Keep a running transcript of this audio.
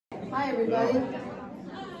Hi, everybody.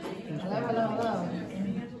 Hello, hello, hello.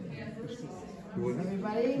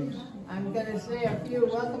 Everybody, I'm going to say a few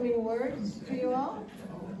welcoming words to you all.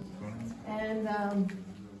 And,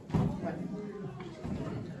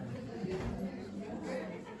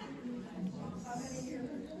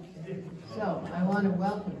 so, I want to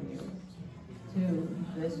welcome you to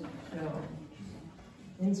this show,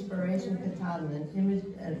 Inspiration Katahdin,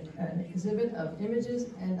 an exhibit of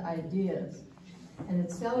images and ideas. And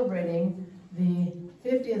it's celebrating the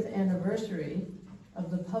 50th anniversary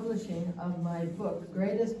of the publishing of my book,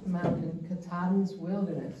 Greatest Mountain, Katahdin's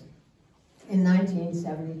Wilderness, in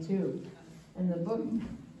 1972. And the book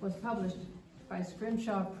was published by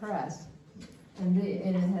Scrimshaw Press, and it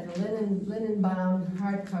had a linen-bound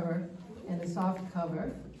hardcover and a soft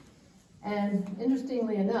cover. And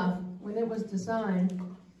interestingly enough, when it was designed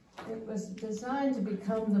to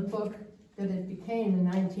become the book that it became in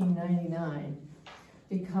 1999,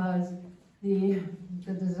 because the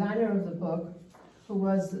designer of the book, who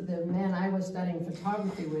was the man I was studying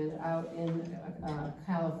photography with out in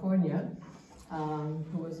California,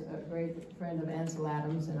 who was a great friend of Ansel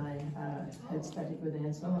Adams, and I had studied with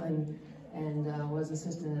Ansel and was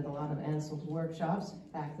assistant at a lot of Ansel's workshops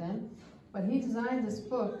back then. But he designed this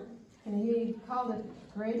book, and he called it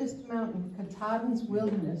Greatest Mountain, Katahdin's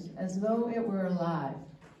Wilderness, as though it were alive,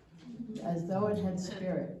 as though it had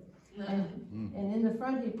spirit. And in the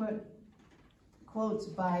front he put quotes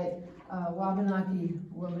by a Wabanaki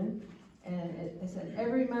woman, and it said,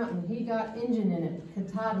 "Every mountain, he got Injun in it,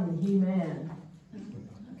 Katahdin, he man."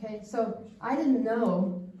 Okay, so I didn't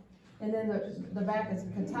know, and then the back is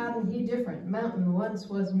Katahdin, he different, mountain once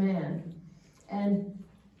was man. And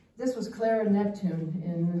this was Clara Neptune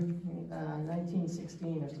in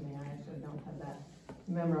 1916 or something. I actually don't have that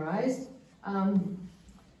memorized.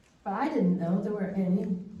 But I didn't know there were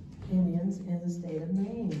any Indians in the state of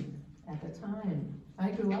Maine at the time.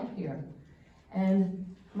 I grew up here.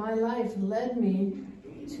 And my life led me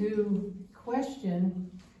to question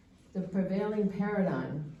the prevailing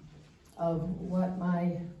paradigm of what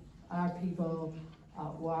our people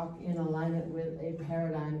walk in alignment with, a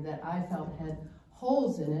paradigm that I felt had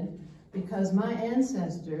holes in it, because my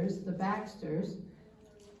ancestors, the Baxters,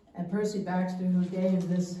 and Percy Baxter, who gave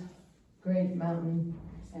this great mountain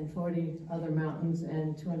and 40 other mountains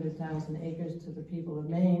and 200,000 acres to the people of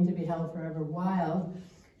Maine to be held forever wild,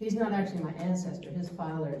 he's not actually my ancestor. His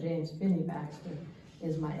father, James Finney Baxter,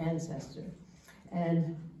 is my ancestor.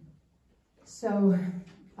 And so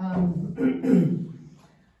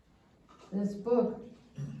this book,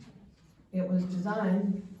 it was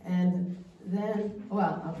designed, and then,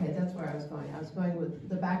 well, okay, that's where I was going. I was going with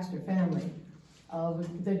the Baxter family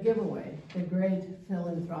of the giveaway, the great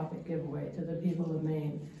philanthropic giveaway to the people of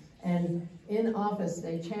Maine. And in office,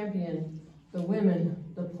 they championed the women,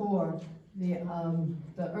 the poor, the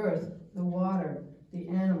earth, the water, the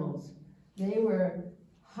animals. They were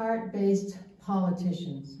heart-based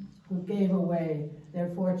politicians who gave away their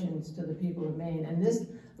fortunes to the people of Maine. And this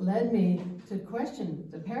led me to question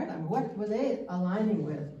the paradigm. What were they aligning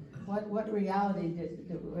with? What reality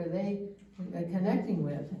were they connecting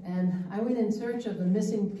with? And I went in search of the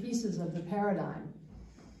missing pieces of the paradigm.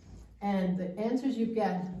 And the answers you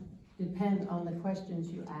get depend on the questions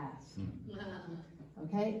you ask.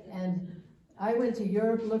 Okay? And I went to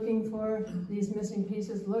Europe looking for these missing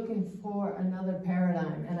pieces, looking for another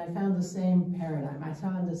paradigm. And I found the same paradigm. I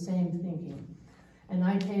found the same thinking. And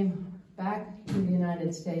I came back to the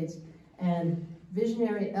United States, and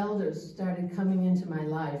visionary elders started coming into my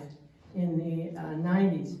life in the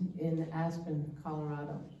 90s in Aspen,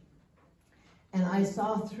 Colorado. And I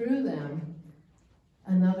saw through them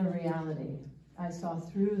another reality. I saw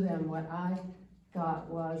through them what I thought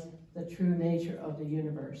was the true nature of the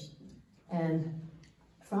universe. And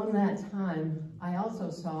from that time, I also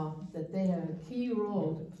saw that they had a key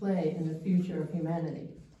role to play in the future of humanity.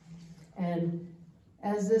 And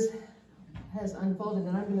as this has unfolded,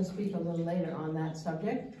 and I'm going to speak a little later on that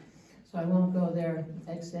subject, so I won't go there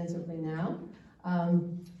extensively now.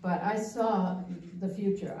 But I saw the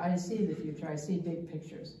future. I see the future. I see big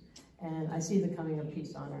pictures. And I see the coming of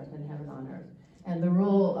peace on earth and heaven on earth. And the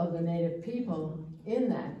role of the Native people in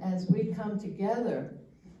that, as we come together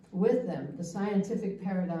with them, the scientific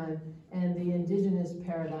paradigm and the indigenous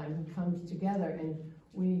paradigm comes together, and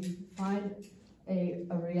we find a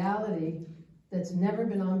reality that's never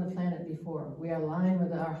been on the planet before. We align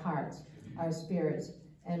with our hearts, our spirits,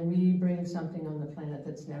 and we bring something on the planet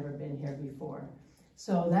that's never been here before.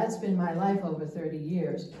 So that's been my life over 30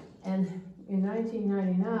 years. And in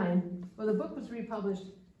 1999, well, the book was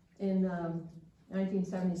republished in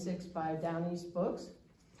 1976 by Down East Books,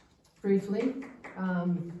 briefly.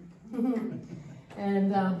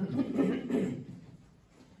 And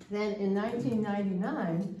then in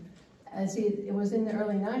 1999, it was in the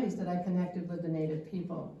early 90s that I connected with the Native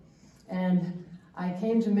people. And I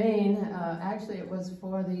came to Maine, actually it was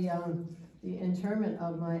for the interment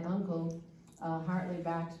of my uncle, Hartley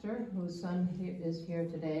Baxter, whose son is here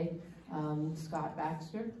today, Scott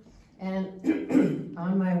Baxter. And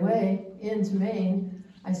on my way into Maine,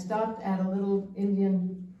 I stopped at a little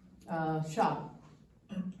Indian shop.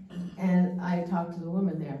 And I talked to the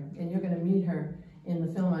woman there, and you're going to meet her in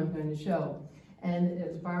the film I'm going to show. And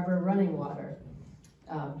it's Barbara Runningwater,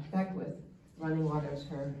 Beckwith. Runningwater is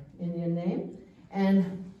her Indian name.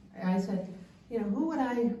 And I said, you know, who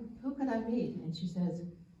could I meet? And she says,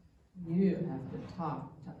 you have to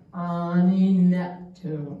talk to Arnie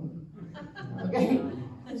Neptune. Okay?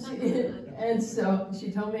 And so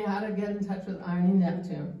she told me how to get in touch with Arnie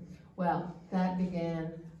Neptune. Well, that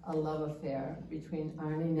began a love affair between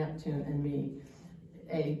Arnie Neptune and me,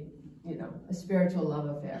 a spiritual love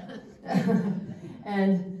affair.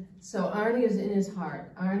 And so Arnie is in his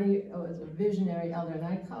heart. Arnie was a visionary elder, and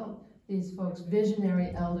I call these folks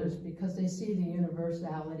visionary elders because they see the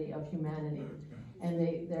universality of humanity, and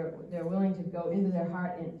they're willing to go into their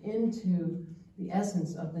heart and into the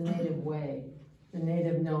essence of the native way, the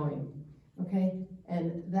native knowing. Okay,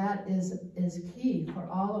 and that is key for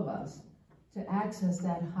all of us to access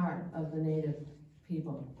that heart of the native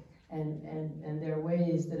people and their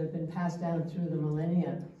ways that have been passed down through the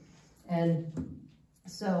millennia. And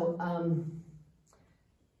so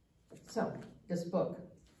this book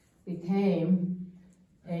became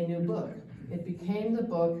a new book. It became the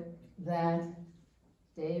book that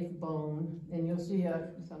Dave Bone, and you'll see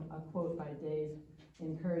a quote by Dave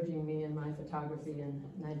encouraging me in my photography in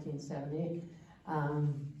 1970.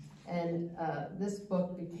 This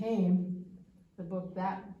book became the book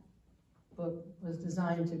that book was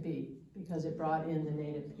designed to be, because it brought in the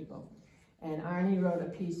native people. And Arnie wrote a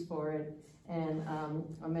piece for it, and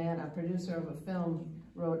a producer of a film,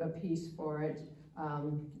 wrote a piece for it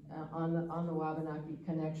on the Wabanaki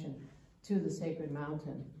connection to the sacred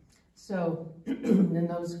mountain. So, and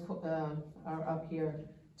those are up here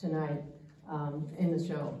tonight in the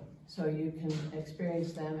show, so you can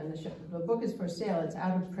experience them. And the book is for sale. It's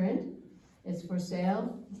out of print. It's for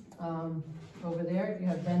sale over there. If you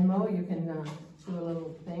have Venmo, you can do a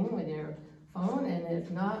little thing with your phone, and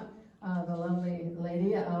if not, the lovely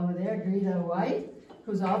lady over there, Greta White,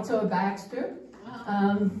 who's also a Baxter,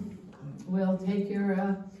 will take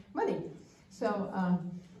your money. So,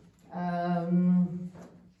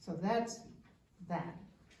 so that's that.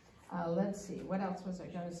 Let's see, what else was I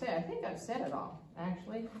going to say? I think I've said it all,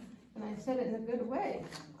 actually, and I said it in a good way.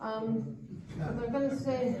 I'm going to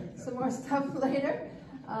say some more stuff later.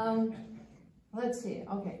 Let's see,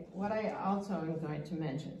 okay, what I also am going to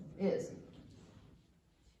mention is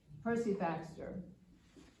Percy Baxter,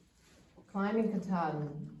 climbing Katahdin.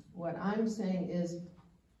 What I'm saying is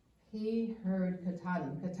he heard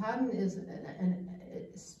Katahdin. Katahdin is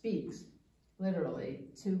it speaks literally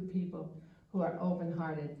to people who are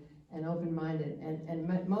open-hearted and open-minded, and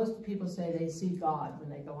most people say they see God when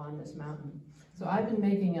they go on this mountain. So I've been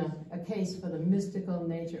making a case for the mystical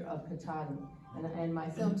nature of Katahdin, and my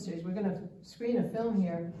film series. We're going to screen a film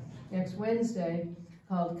here next Wednesday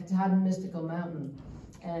called Katahdin Mystical Mountain,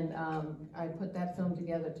 and I put that film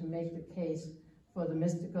together to make the case for the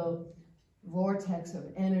mystical vortex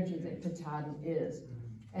of energy that Katahdin is.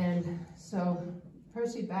 And so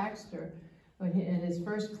Percy Baxter, in his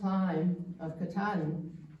first climb of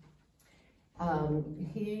Katahdin,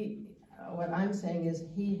 what I'm saying is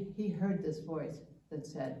he heard this voice that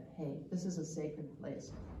said, hey, this is a sacred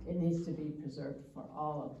place. It needs to be preserved for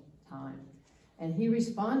all of time. And he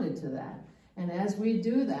responded to that. And as we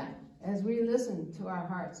do that, as we listen to our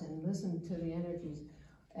hearts and listen to the energies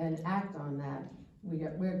and act on that,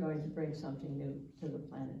 we're going to bring something new to the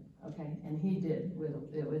planet, okay? And he did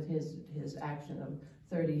with his action of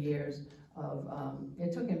 30 years of,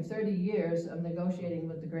 it took him 30 years of negotiating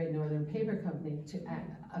with the Great Northern Paper Company to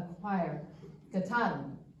acquire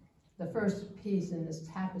Katahdin, the first piece in this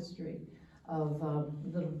tapestry of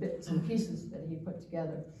little bits and pieces that he put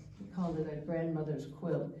together. He called it a grandmother's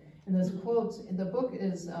quilt. And those quotes, the book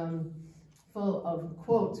is full of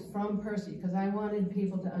quotes from Percy, because I wanted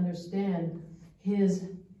people to understand his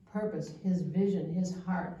purpose, his vision, his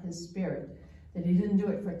heart, his spirit, that he didn't do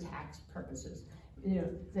it for tax purposes. You know,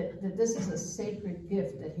 that this is a sacred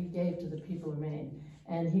gift that he gave to the people of Maine.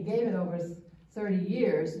 And he gave it over 30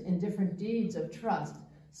 years in different deeds of trust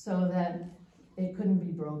so that it couldn't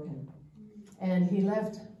be broken. And he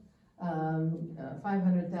left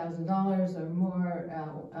 $500,000 or more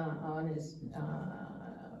on his,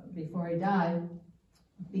 before he died,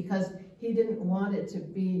 because he didn't want it to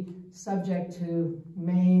be subject to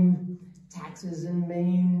Maine taxes and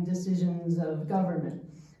Maine decisions of government.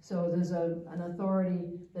 So there's an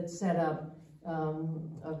authority that's set up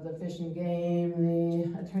of the Fish and Game,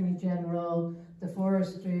 the Attorney General, the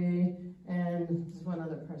Forestry, and there's one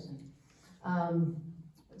other person.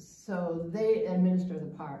 So they administer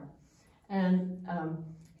the park. And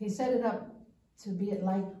he set it up to be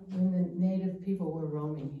like when the native people were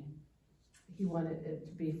roaming. He wanted it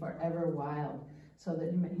to be forever wild, so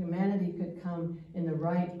that humanity could come in the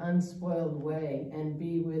right, unspoiled way and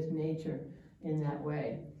be with nature in that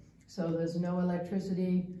way. So there's no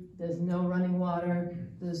electricity, there's no running water,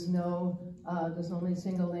 there's only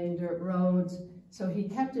single-lane dirt roads. So he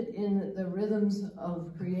kept it in the rhythms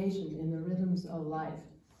of creation, in the rhythms of life.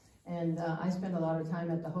 And I spent a lot of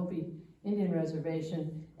time at the Hopi Indian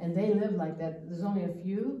Reservation, and they live like that. There's only a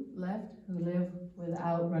few left who live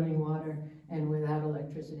without running water and without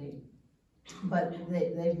electricity. But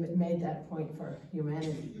they've made that point for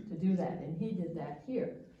humanity to do that, and he did that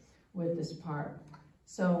here with this park.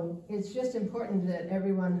 So it's just important that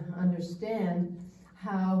everyone understand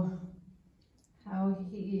how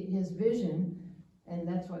his vision, and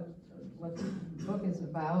that's what the book is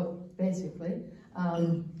about, basically,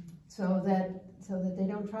 so that they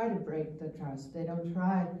don't try to break the trust. They don't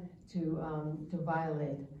try to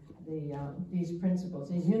violate these principles,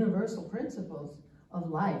 these universal principles of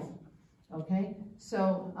life. Okay,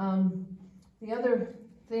 so the other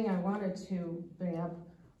thing I wanted to bring up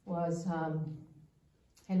was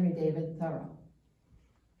Henry David Thoreau.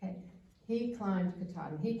 Okay, he climbed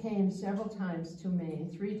Katahdin. He came several times to Maine,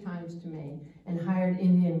 3 times to Maine, and hired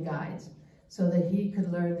Indian guides so that he could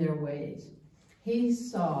learn their ways. He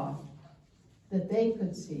saw that they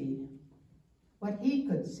could see what he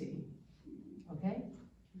could see. Okay,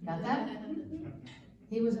 got that?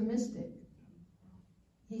 He was a mystic.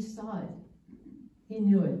 He saw it. He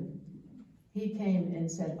knew it. He came and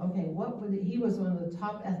said, okay, what would he was one of the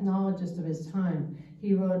top ethnologists of his time.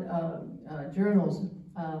 He wrote journals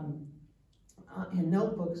and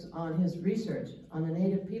notebooks on his research on the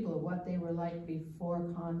native people, of what they were like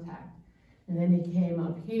before contact. And then he came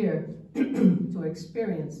up here to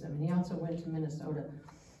experience them. He also went to Minnesota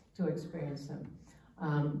to experience them.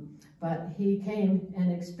 But he came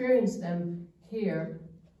and experienced them here,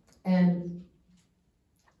 and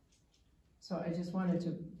so I just wanted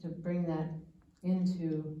to bring that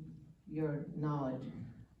into your knowledge.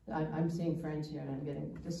 I'm seeing French here and I'm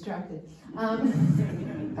getting distracted.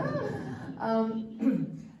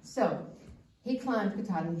 So he climbed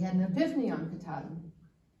Katahdin. He had an epiphany on Katahdin.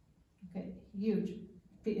 Okay, huge.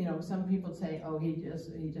 You know, some people say, oh, he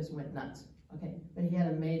just went nuts. Okay, but he had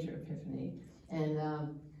a major epiphany, and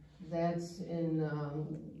that's in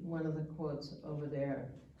one of the quotes over there.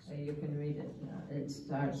 You can read it. It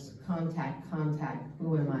starts, contact, contact,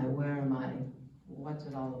 who am I, where am I, what's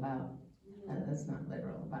it all about? That's not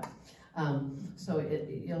literal, but so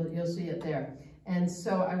you'll see it there. And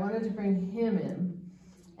so I wanted to bring him in,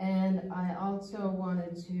 and I also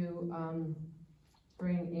wanted to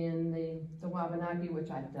bring in the Wabanaki, which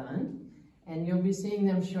I've done, and you'll be seeing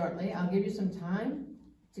them shortly. I'll give you some time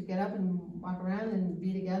to get up and walk around and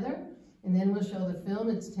be together, and then we'll show the film.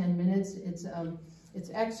 It's 10 minutes. It's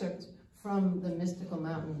excerpts from the Mystical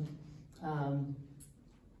Mountain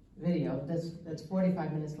video. That's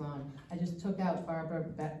 45 minutes long. I just took out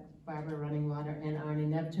Barbara Running Water and Arnie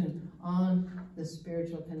Neptune on the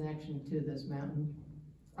spiritual connection to this mountain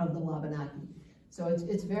of the Wabanaki. So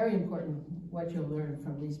it's very important what you'll learn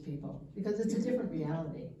from these people, because it's a different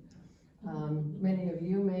reality. Many of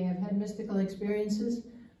you may have had mystical experiences,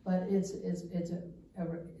 but it's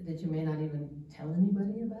that you may not even tell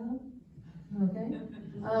anybody about. Okay,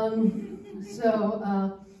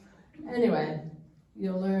 anyway,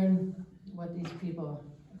 you'll learn what these people,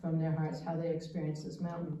 from their hearts, how they experience this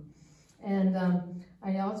mountain. And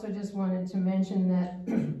I also just wanted to mention that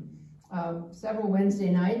several Wednesday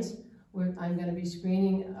nights, I'm going to be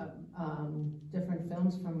screening different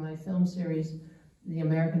films from my film series, The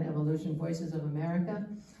American Evolution, Voices of America,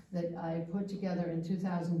 that I put together in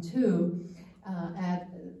 2002.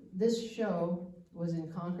 This show was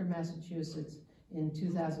in Concord, Massachusetts in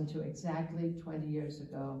 2002, exactly 20 years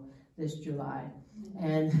ago this July.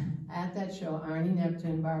 And at that show, Arnie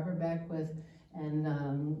Neptune, Barbara Beckwith, and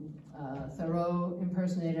Thoreau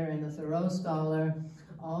impersonator and a Thoreau scholar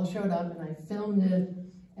all showed up, and I filmed it,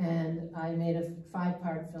 and I made a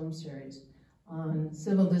 5-part film series on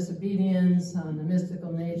civil disobedience, on the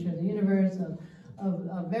mystical nature of the universe,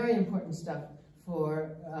 of very important stuff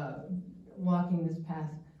for walking this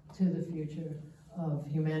path to the future of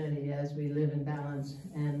humanity as we live in balance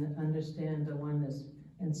and understand the oneness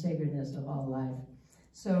and sacredness of all life.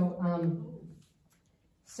 So,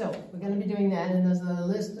 so we're going to be doing that, and there's a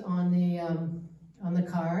list on the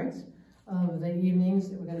cards of the evenings.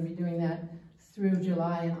 We're going to be doing that through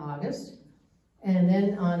July and August. And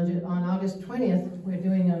then on August 20th, we're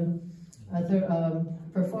doing a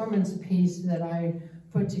performance piece that I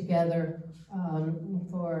put together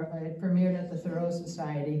it premiered at the Thoreau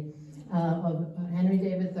Society, of Henry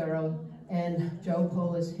David Thoreau and Joe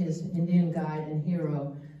Polis, his Indian guide and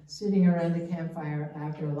hero, sitting around the campfire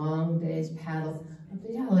after a long day's paddle up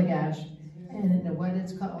the Allagash. And what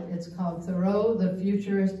it's called Thoreau, the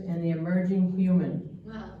Futurist and the Emerging Human,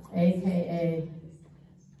 AKA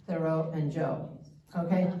Thoreau and Joe.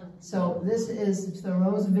 Okay, so this is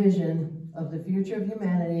Thoreau's vision of the future of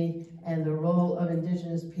humanity and the role of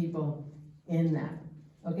indigenous people in that.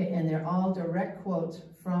 Okay, and they're all direct quotes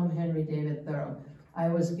from Henry David Thoreau. I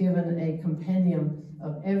was given a compendium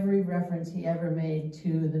of every reference he ever made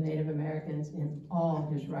to the Native Americans in all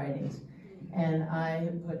his writings. And I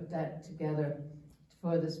put that together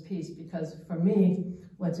for this piece because for me,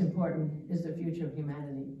 what's important is the future of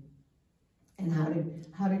humanity and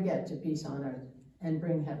how to get to peace on earth and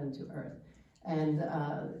bring heaven to earth. And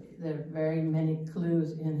there are very many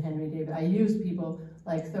clues in Henry David. I use people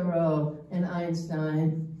like Thoreau and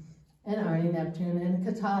Einstein and Arnie, Neptune, and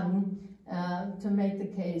Katahdin to make the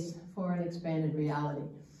case for an expanded reality.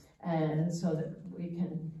 And so that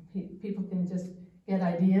people can just get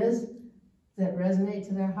ideas that resonate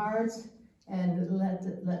to their hearts and let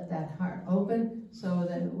that heart open so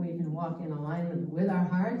that we can walk in alignment with our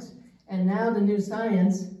hearts. And now the new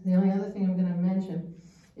science, the only other thing I'm going to mention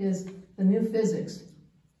is the new physics.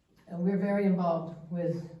 And we're very involved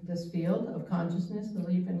with this field of consciousness, the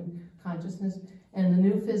leap in consciousness. And the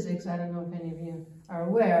new physics, I don't know if any of you are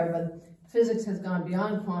aware, but physics has gone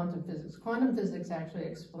beyond quantum physics. Quantum physics actually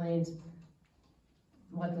explains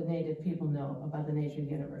what the native people know about the nature of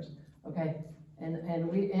the universe, okay? And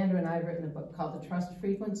Andrew and I have written a book called The Trust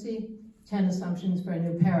Frequency, 10 Assumptions for a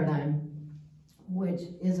New Paradigm, which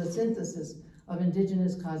is a synthesis of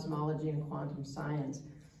indigenous cosmology and quantum science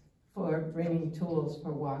for bringing tools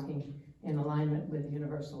for walking in alignment with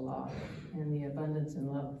universal law and the abundance and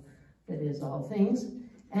love that is all things.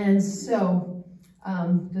 And so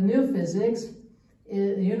the new physics,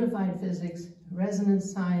 the unified physics,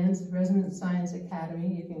 Resonance Science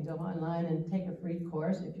Academy. You can go online and take a free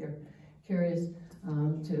course if you're curious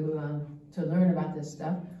to learn about this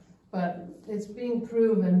stuff. But it's being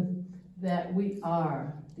proven that we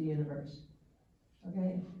are the universe,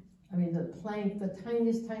 okay? I mean, the plank, the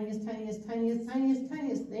tiniest thing is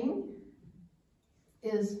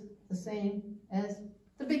the same as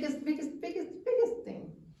the biggest thing.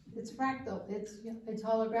 It's fractal, it's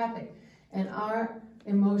holographic. And our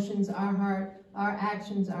emotions, our heart, our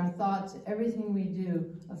actions, our thoughts, everything we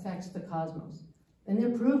do affects the cosmos. And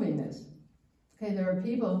they're proving this. Okay, there are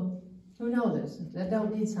people who know this, that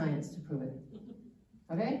don't need science to prove it.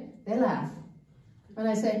 Okay? They laugh. When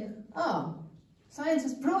I say, oh, science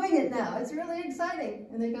is proving it now, it's really exciting.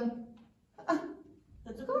 And they go, of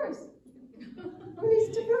course. Who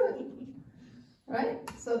needs to prove it? Right?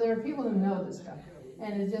 So there are people who know this stuff.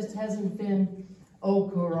 And it just hasn't been au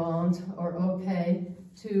courant or okay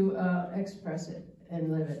to express it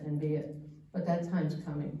and live it and be it. But that time's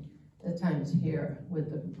coming. The time's here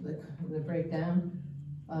with the breakdown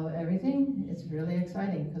of everything. It's really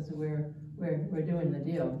exciting because we're doing the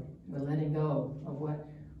deal. We're letting go of what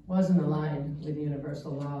wasn't aligned with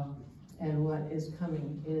universal law, and what is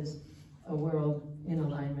coming is a world in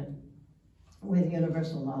alignment with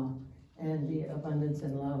universal law and the abundance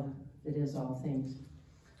and love that is all things.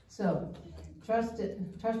 So trust it.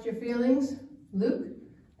 Trust your feelings, Luke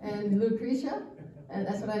and Lucretia. And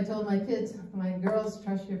that's what I told my kids, my girls,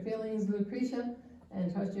 trust your feelings, Lucretia, and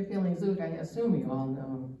trust your feelings, Luke. I assume you all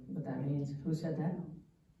know what that means. Who said that?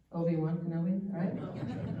 Obi-Wan Kenobi, all right?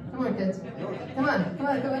 Come on, kids. Come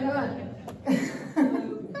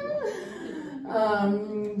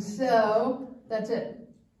on. So that's it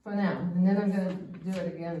for now. And then I'm going to do it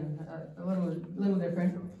again a little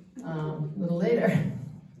different, a little later.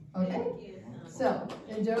 Okay? So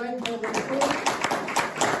enjoy, have a little food,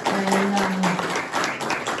 and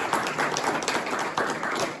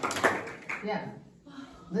yeah,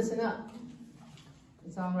 listen up.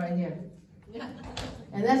 It's all right here.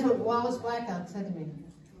 And that's what Wallace Blackout said to me,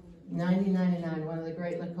 1999, one of the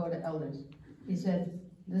great Lakota elders. He said,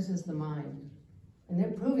 this is the mind. And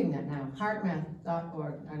they're proving that now,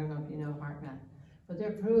 heartmath.org. I don't know if you know HeartMath, but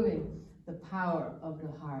they're proving the power of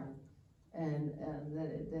the heart, and that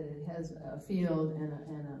it has a field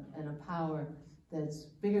and a power that's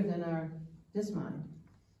bigger than this mind.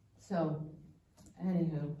 So,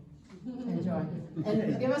 Anywho, enjoy.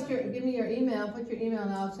 And give me your email, put your email,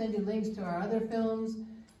 and I'll send you links to our other films.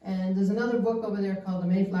 And there's another book over there called The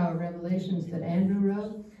Mayflower Revelations that Andrew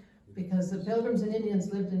wrote, because the Pilgrims and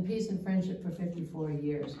Indians lived in peace and friendship for 54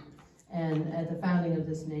 years, and at the founding of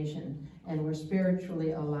this nation, and were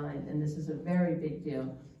spiritually aligned, and this is a very big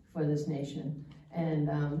deal for this nation. And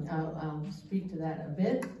I'll speak to that a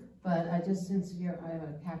bit, but since I have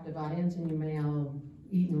a captive audience and you may all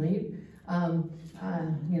eat and leave,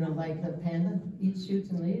 you know, like the panda, eats, shoots,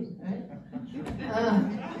 and leaves, right?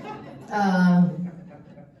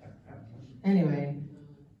 Anyway,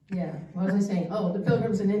 yeah, what was I saying? Oh, the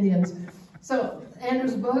Pilgrims and Indians. So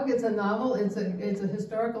Andrew's book, it's a novel. It's a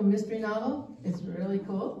historical mystery novel. It's really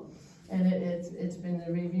cool, and it's been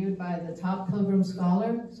reviewed by the top Pilgrim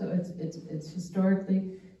scholar. So it's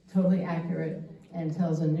historically totally accurate and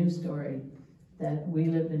tells a new story that we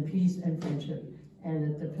lived in peace and friendship, and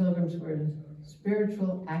that the Pilgrims were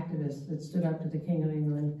spiritual activists that stood up to the King of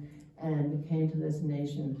England and came to this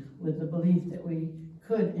nation with the belief that we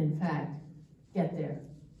could, in fact, get there.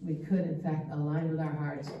 We could, in fact, align with our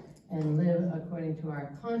hearts and live according to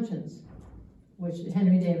our conscience, which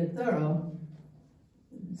Henry David Thoreau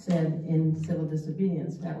said in Civil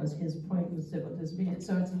Disobedience. That was his point with civil disobedience.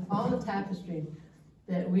 So it's all the tapestry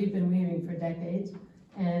that we've been weaving for decades.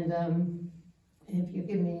 And if you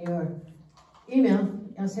give me your email,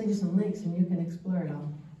 I'll send you some links and you can explore it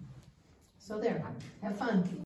all. So there, have fun.